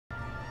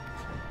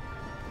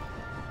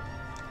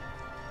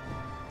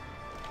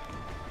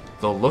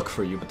They'll look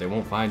for you, but they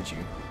won't find you.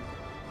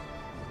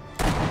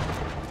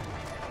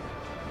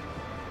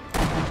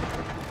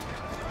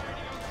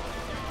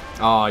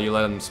 Oh, you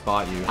let them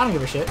spot you. I don't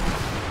give a shit.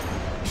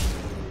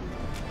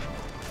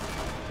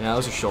 Yeah, that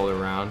was a shoulder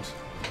round.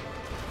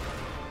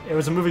 It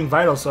was a moving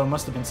vital, so it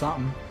must have been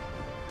something.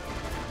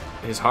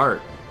 His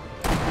heart.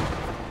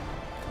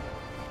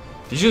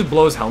 Did you just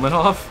blow his helmet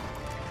off?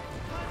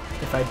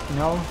 If I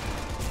know.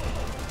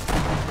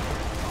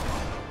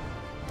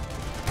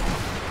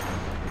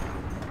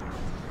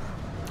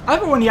 I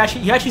love it when you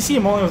actually see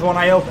him only with one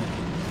eye open.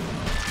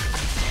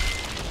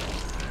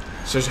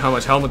 Shows you how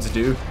much helmets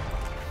do.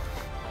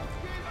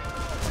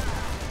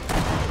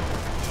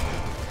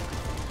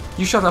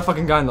 You shot that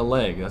fucking guy in the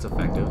leg. That's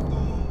effective.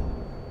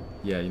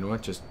 Yeah, you know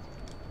what? Just...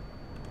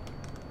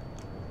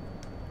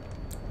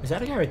 Is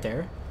that a guy right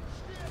there?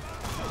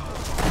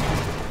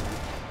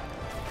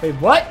 Wait,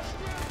 what?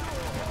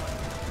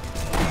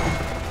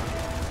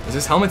 Is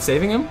this helmet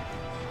saving him?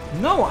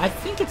 No, I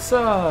think it's,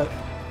 It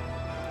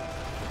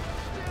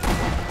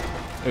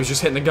was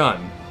just hitting the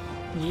gun.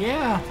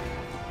 yeah.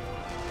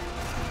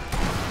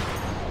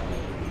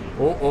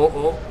 Oh, oh,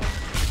 oh.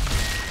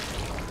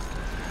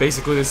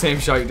 Basically the same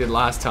shot you did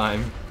last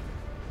time.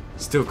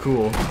 Still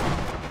cool.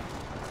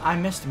 I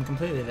missed him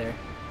completely there.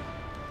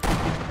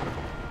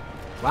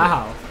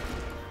 Wow.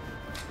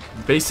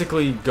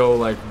 Basically go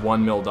like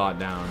 1 mil dot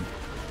down.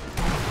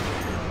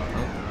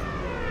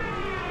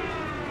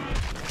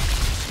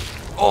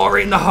 Oh,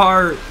 right in the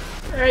heart!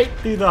 Right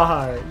through the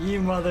heart, you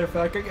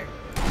motherfucker.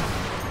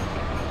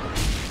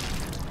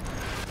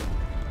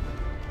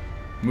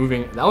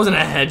 Moving. That wasn't a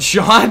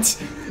headshot!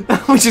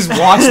 We just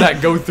watched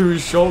that go through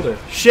his shoulder.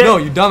 Shit. No,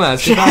 you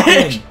dumbass. Get back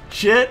in.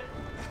 Shit.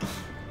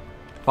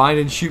 Find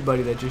and shoot,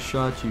 buddy. That just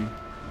shot you.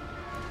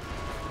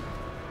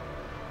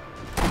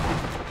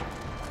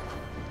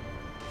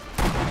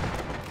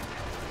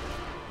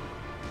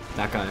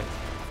 That guy.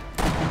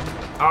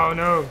 Oh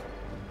no.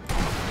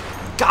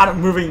 Got a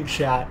moving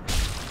shot.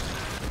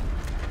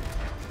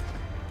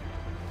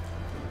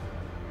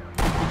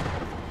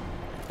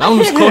 That one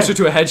was closer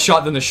to a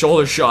headshot than the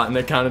shoulder shot, and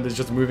they counted as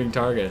just a moving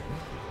target.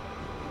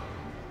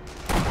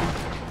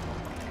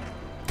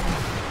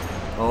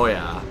 Oh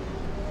yeah.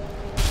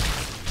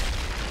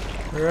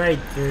 Right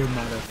through,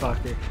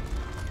 motherfucker.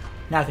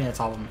 Now I think that's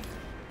all of them.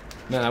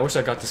 Man, I wish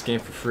I got this game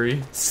for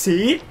free.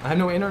 See? I had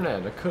no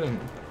internet. I couldn't.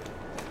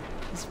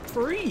 It's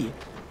free.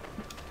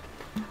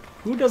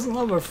 Who doesn't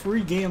love a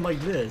free game like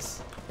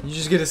this? You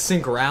just get to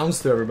sink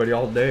rounds to everybody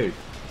all day.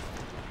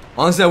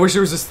 Honestly, I wish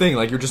there was this thing,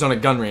 like you're just on a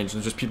gun range and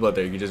there's just people out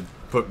there, you can just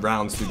put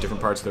rounds through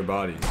different parts of their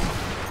bodies.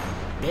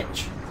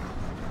 Bitch.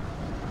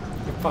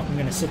 You're fucking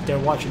gonna sit there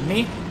watching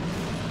me?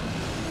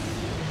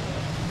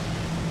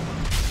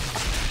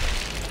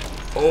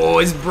 Oh,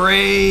 his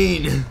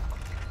brain!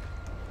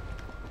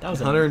 That was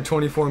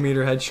 124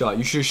 meter headshot.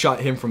 You should have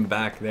shot him from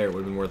back there. It would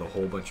have been worth a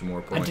whole bunch of more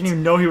I points. didn't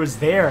even know he was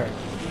there.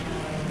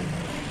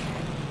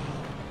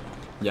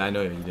 Yeah, I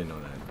know you didn't know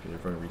that. You're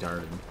fucking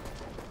retarded.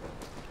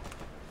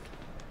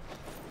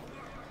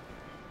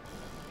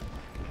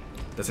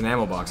 That's an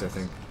ammo box, I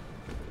think.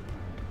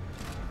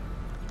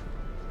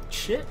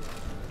 Shit.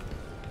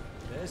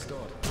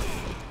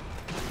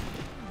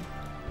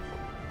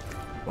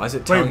 Why is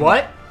it telling Wait,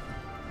 what?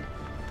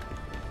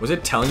 Was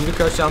it telling you to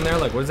crouch down there?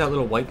 Like, what does that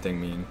little white thing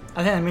mean?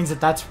 I think that means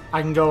that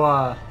I can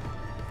go,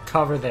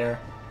 cover there.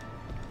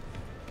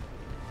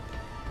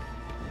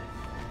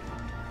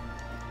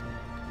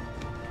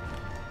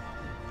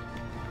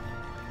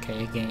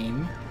 Okay,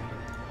 game.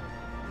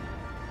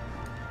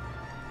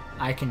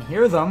 I can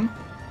hear them.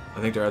 I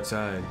think they're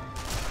outside.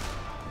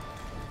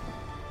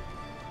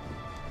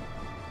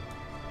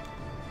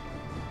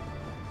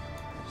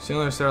 See on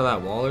the other side of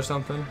that wall or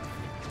something?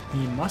 He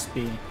must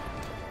be.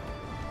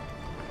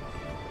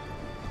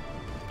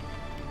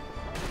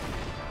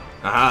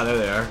 Aha, there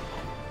they are.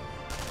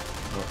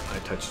 Oh, I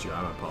touched you.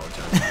 I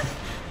apologize.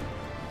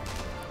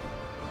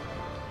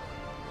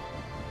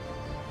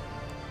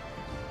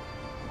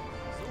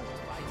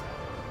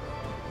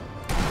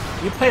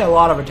 You pay a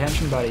lot of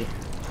attention, buddy.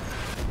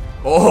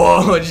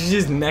 Oh, did you see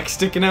his neck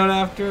sticking out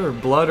after? Or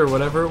blood or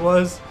whatever it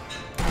was?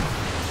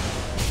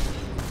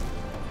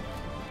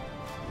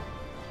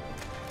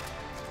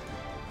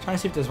 Trying to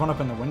see if there's one up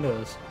in the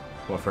windows.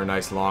 What, for a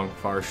nice long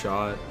far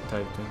shot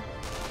type thing?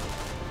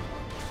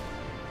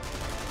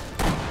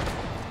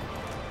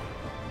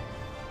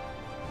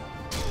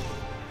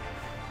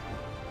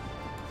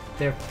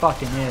 There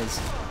fucking is.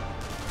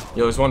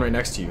 Yo, there's one right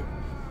next to you.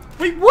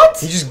 Wait, what?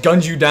 He just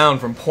gunned you down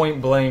from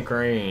point blank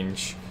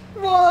range.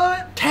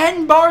 What?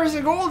 10 bars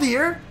of gold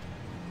here?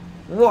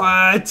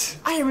 What?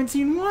 I haven't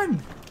seen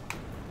one.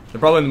 They're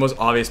probably in the most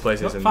obvious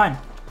places. Nope, and fine.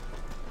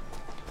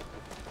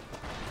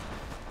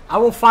 I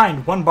will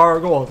find 1 bar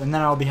of gold and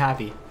then I'll be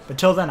happy. But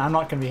till then, I'm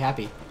not gonna be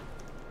happy.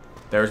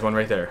 There's one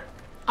right there.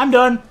 I'm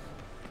done.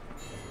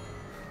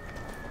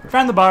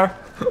 Found the bar.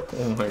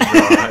 Oh my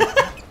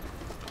god.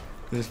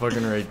 There's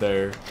fucking right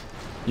there.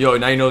 Yo,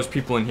 now you know there's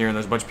people in here and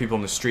there's a bunch of people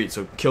in the street,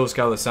 so kill this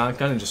guy with a sound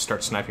gun and just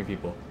start sniping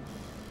people.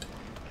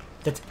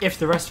 That's if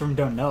the rest of them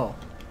don't know.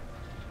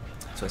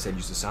 So I said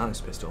use the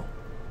silence pistol.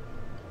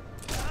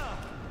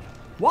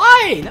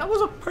 Why? That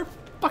was a perfect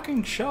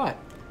fucking shot.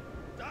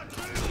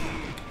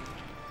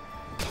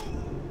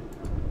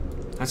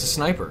 That's a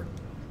sniper.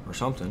 Or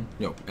something.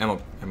 Yo,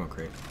 ammo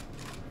crate.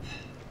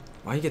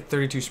 Why you get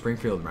 32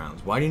 Springfield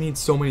rounds? Why do you need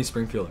so many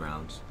Springfield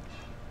rounds?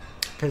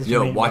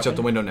 Yo, watch out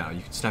the window now.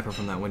 You can snipe her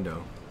from that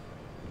window.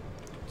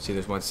 See,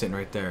 there's one sitting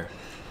right there.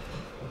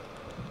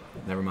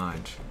 Never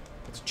mind.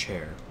 It's a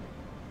chair.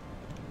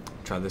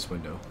 Try this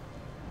window.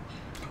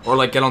 Or,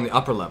 like, get on the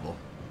upper level.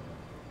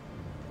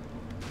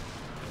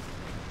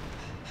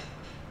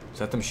 Is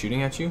that them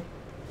shooting at you?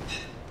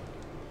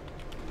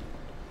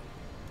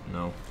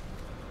 No.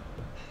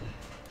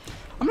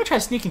 I'm gonna try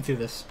sneaking through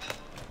this.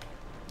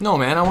 No,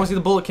 man. I want to see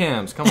the bullet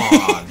cams. Come on.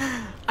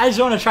 I just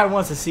want to try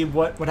once to see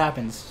what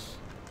happens.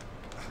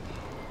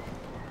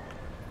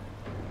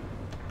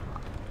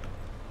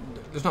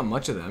 There's not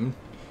much of them.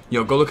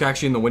 Yo, go look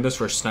actually in the windows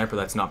for a sniper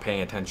that's not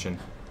paying attention.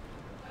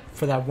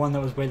 For that one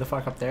that was way the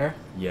fuck up there?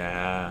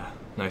 Yeah.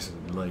 Nice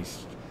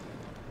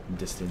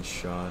distance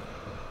shot.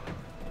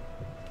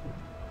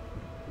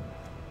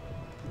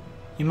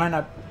 You might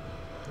not...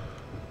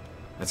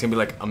 That's gonna be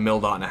like a .5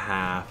 mil.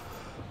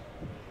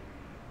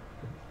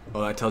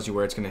 Oh, that tells you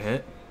where it's gonna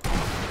hit?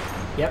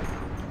 Yep.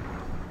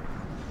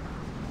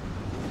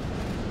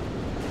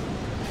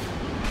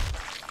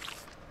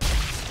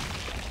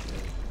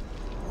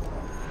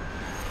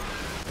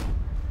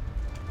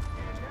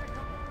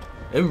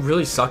 It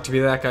really sucked to be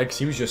that guy because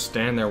he was just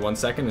standing there 1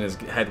 second and his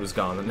head was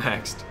gone the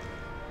next.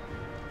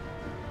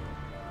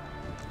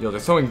 Yo, they're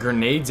throwing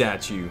grenades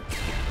at you.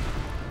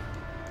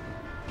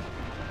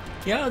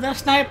 Yo, that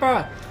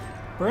sniper!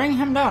 Bring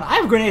him down. I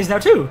have grenades now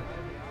too!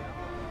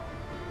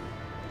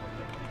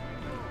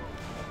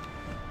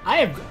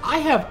 I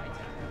have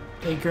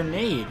a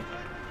grenade.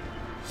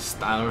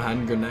 Style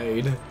hand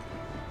grenade.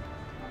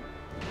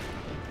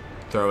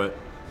 Throw it.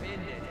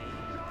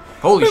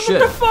 Holy Wait,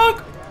 shit! what the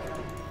fuck?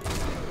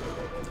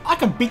 I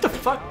can beat the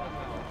fuck.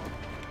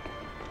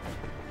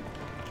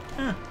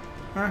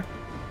 That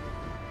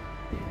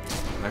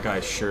guy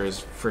sure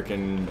is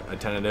freaking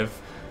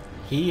attentive.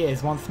 He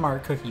is one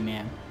smart cookie,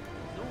 man.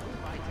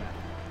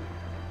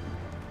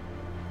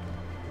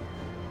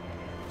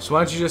 So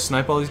why don't you just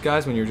snipe all these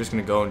guys when you're just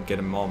gonna go and get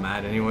them all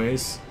mad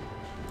anyways?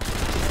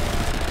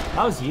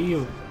 That was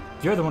you.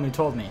 You're the one who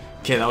told me.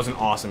 Okay, that was an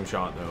awesome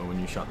shot though when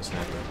you shot the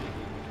sniper.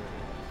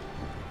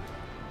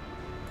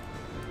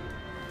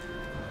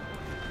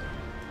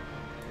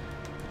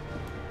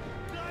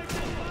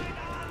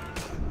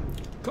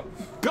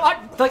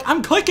 God, like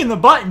I'm clicking the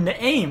button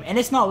to aim and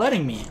it's not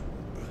letting me.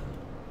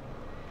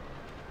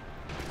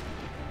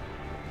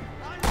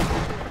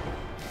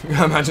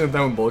 Imagine if that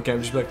one bullet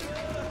camp just be like,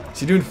 is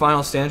he doing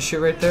final stand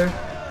shit right there?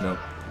 Nope.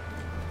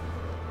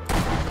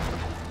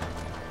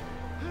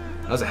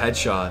 That was a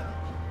headshot.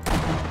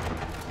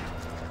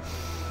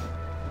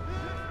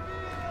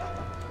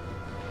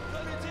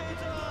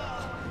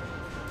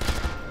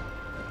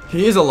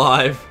 He is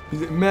alive.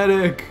 He's a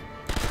medic.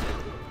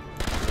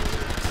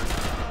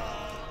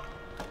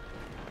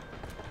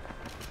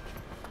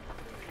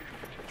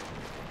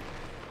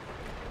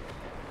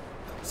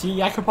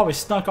 See, I could probably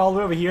snuck all the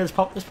way over here. This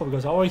probably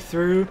goes all the way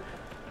through.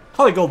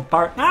 Probably gold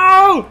bar.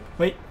 No!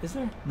 Wait, is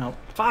there? No.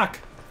 Fuck.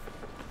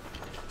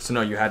 So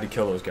no, you had to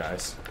kill those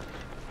guys.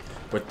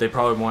 But they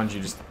probably wanted you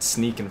to just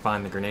sneak and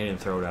find the grenade and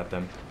throw it at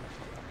them.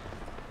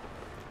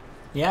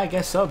 Yeah, I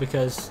guess so,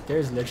 because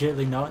there's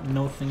legitimately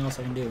nothing else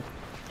I can do.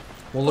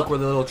 Well, look where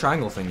the little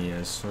triangle thingy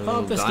is. I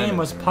thought this game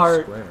was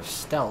part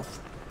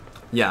stealth.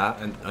 Yeah,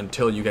 and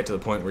until you get to the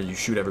point where you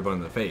shoot everyone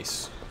in the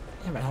face.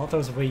 Yeah, but I thought there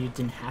was a way you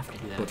didn't have to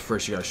do that. But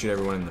first you gotta shoot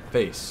everyone in the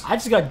face. I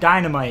just got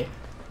dynamite.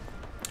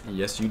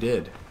 Yes, you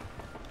did.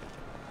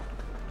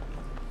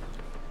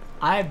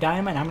 I have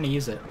dynamite and I'm gonna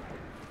use it.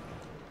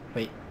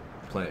 Wait.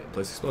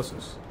 Place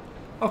explosives.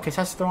 Okay, so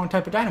that's the wrong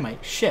type of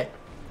dynamite. Shit.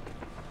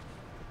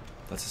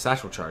 That's a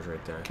satchel charge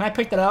right there. Can I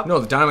pick that up? No,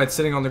 the dynamite's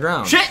sitting on the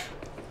ground. Shit!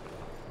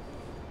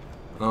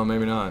 Oh,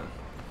 maybe not.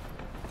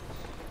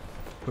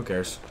 Who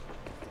cares?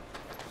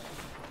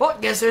 Well,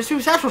 guess there's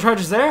 2 satchel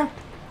charges there.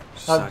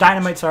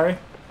 Dynamite, sorry.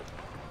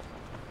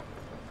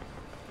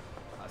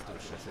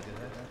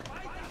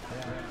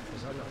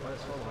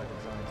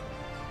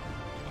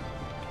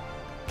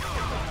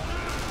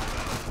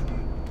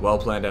 Well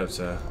planned out,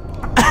 sir.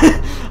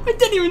 I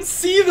didn't even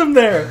see them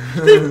there.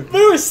 They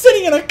were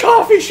sitting in a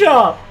coffee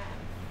shop.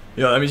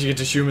 Yeah, that means you get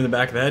to shoot him in the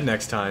back of the head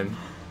next time.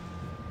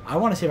 I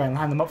want to see if I can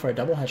line them up for a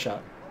double headshot.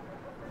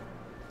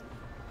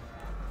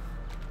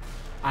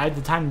 I had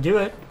the time to do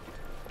it.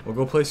 We'll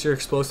go place your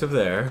explosive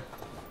there.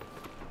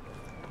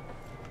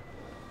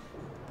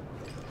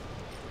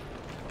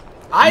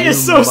 I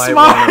is so smart.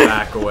 Wanna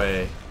back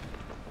away.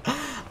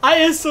 I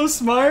is so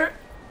smart.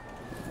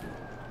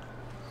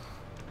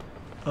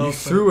 You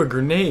threw a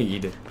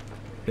grenade.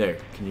 There,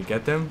 can you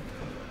get them?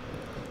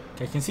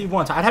 I can see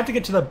once. I'd have to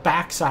get to the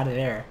back side of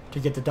there to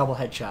get the double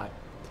headshot.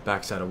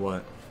 Backside of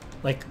what?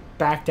 Like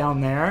back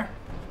down there.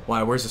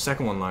 Why? Where's the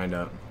second one lined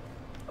up?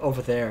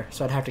 over there,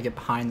 so I'd have to get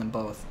behind them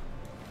both.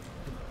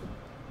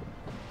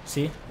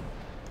 See?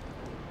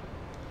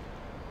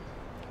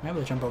 Am I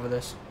able to jump over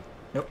this?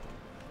 Nope.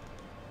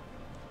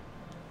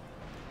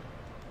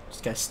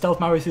 Just gotta stealth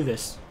my way through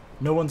this.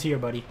 No one's here,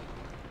 buddy.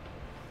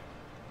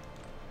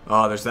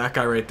 Oh, there's that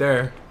guy right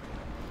there.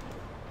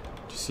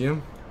 Do you see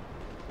him?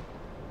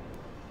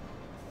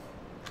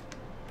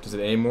 Does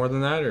it aim more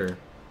than that, or?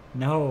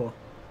 No.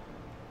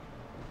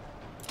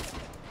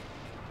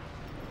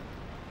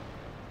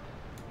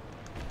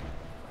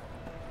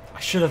 I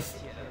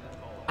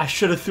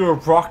should have threw a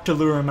rock to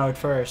lure him out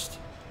first.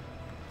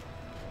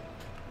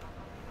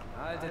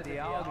 Haltet die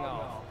Augen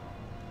auf.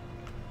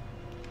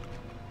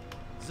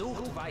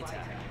 Sucht weiter.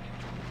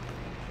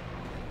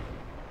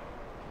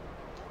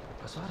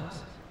 Was war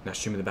das? Now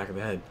shoot him in the back of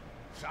the head.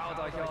 Schaut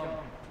euch um.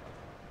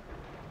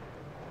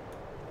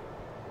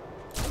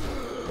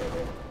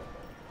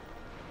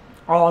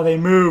 Oh, they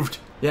moved.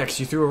 Yeah, because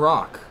you threw a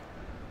rock.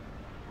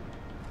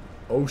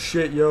 Oh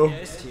shit, yo.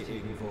 Ist hier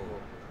irgendwo.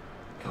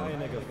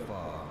 Keine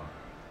Gefahr.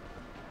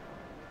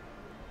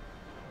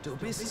 Du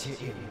bist hier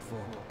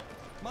irgendwo.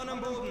 Mann am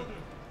Boden.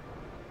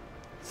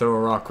 Throw a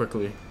rock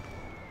quickly.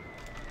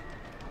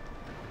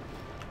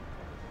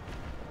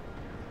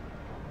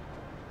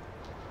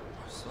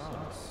 Was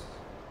war's?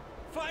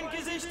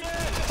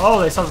 Feindgesichte! Oh,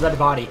 they saw the dead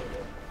body.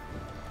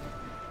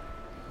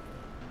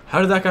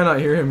 How did that guy not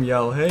hear him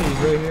yell, hey, he's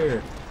right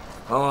here?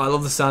 Oh, I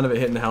love the sound of it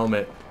hitting the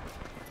helmet.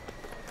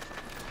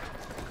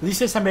 At least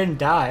this time I didn't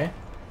die.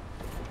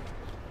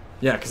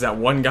 Yeah, because that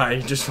one guy,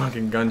 he just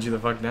fucking guns you the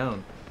fuck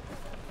down.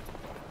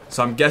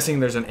 So I'm guessing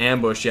there's an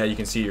ambush. Yeah, you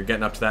can see you're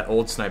getting up to that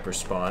old sniper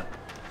spot.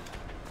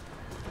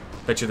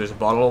 Bet you there's a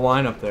bottle of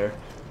wine up there.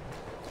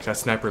 That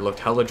sniper looked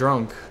hella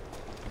drunk.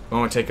 I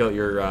want to take out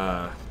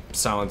your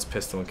silenced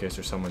pistol in case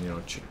there's someone, you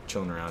know,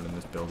 chilling around in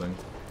this building.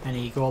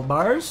 Any gold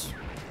bars?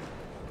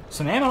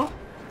 Some ammo.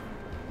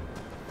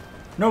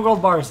 No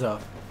gold bars though.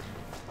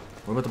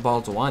 What about the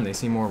bottles of wine? They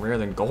seem more rare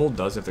than gold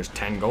does if there's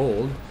 10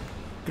 gold.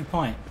 Good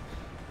point.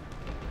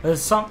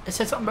 There's some. It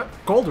said something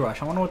about Gold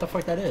Rush. I wonder what the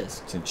fuck that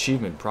is. It's an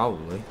achievement,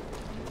 probably.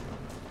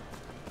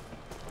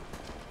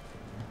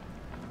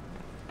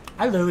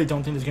 I literally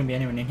don't think there's gonna be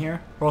anyone in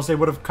here, or else they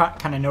would have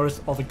kind of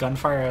noticed all the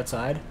gunfire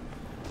outside.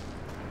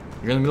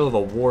 You're in the middle of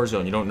a war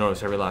zone. You don't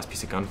notice every last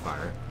piece of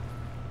gunfire.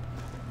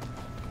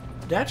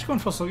 Did I actually go in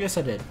full slow? Yes,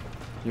 I did.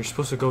 You're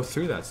supposed to go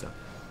through that stuff.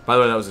 By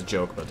the way, that was a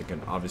joke about the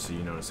gun. Obviously,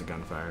 you noticed the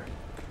gunfire.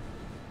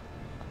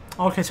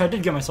 Okay, so I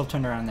did get myself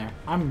turned around there.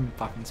 I'm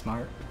fucking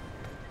smart.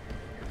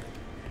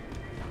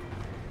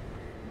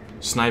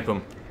 Snipe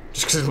him.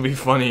 Just because it'll be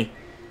funny.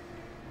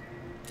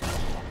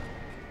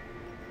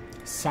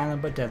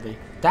 Silent but deadly.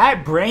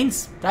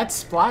 That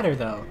splatter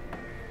though.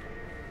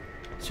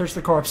 Search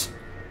the corpse.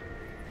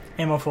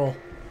 Ammo full.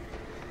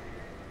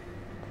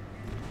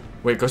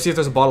 Wait, go see if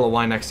there's a bottle of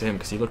wine next to him,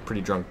 because he looked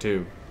pretty drunk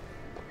too.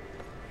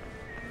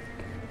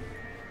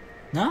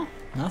 No,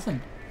 nothing.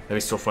 That'd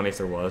be so funny if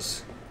there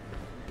was.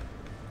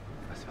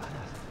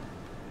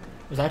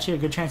 There's actually a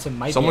good chance it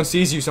might Someone be.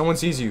 sees you, someone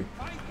sees you.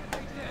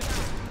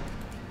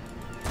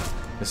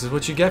 This is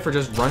what you get for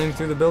just running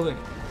through the building.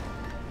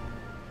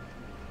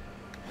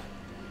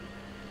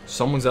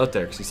 Someone's out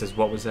there, because he says,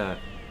 what was that?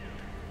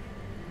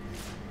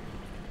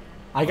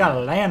 I got a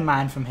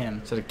landmine from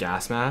him. Is that a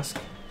gas mask?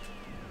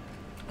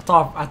 I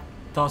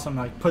thought something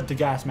like put the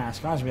gas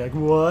mask on. I was gonna be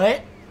like,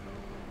 what?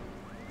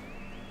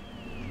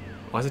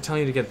 Why is it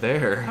telling you to get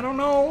there? I don't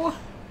know.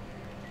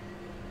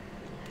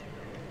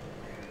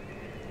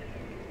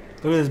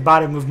 Look at this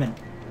body movement.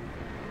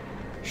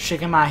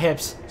 Shaking my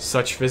hips.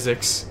 Such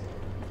physics.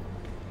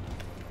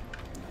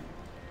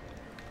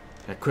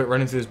 I quit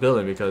running through this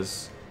building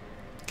because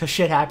Cause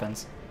shit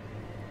happens.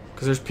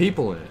 there's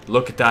people in it.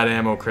 Look at that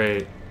ammo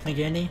crate. Thank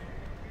you, Andy.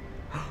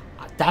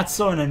 That's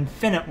so an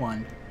infinite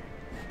one.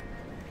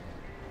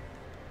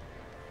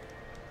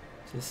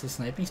 Is this the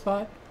sniping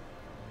spot?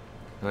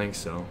 I think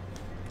so.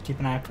 Keep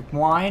an eye out for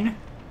wine.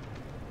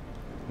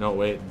 No,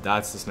 wait,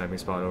 that's the sniping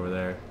spot over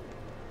there.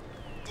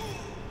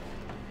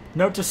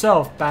 Note to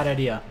self, bad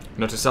idea.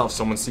 Note to self,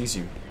 someone sees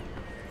you.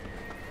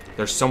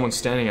 There's someone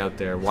standing out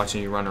there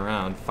watching you run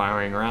around,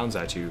 firing rounds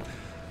at you.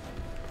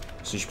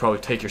 So you should probably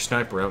take your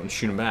sniper out and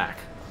shoot him back.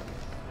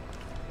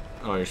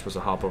 Oh, you're supposed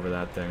to hop over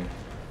that thing.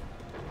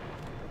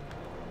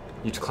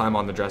 You have to climb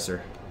on the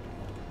dresser.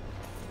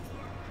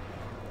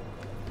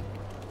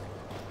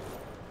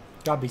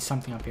 Gotta be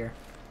something up here.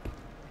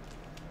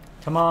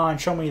 Come on,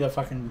 show me the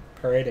fucking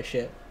parade of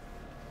shit.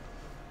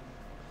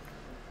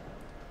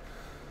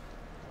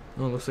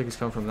 Oh, it looks like he's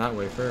coming from that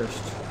way first.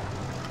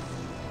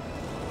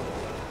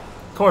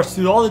 Of course,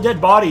 through all the dead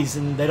bodies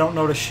and they don't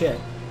notice shit.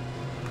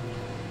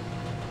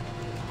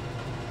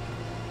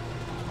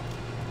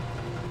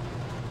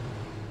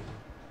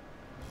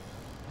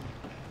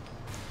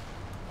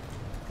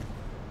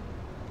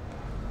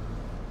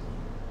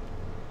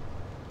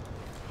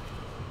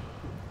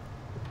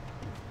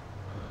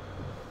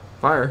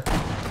 Fire.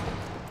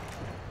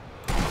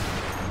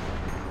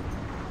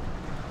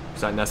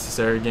 Is that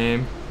necessary,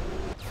 game?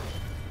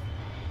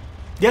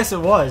 Yes,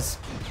 it was.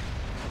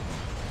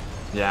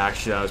 Yeah,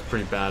 actually, that was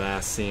pretty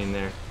badass scene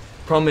there.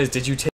 Problem is, did you take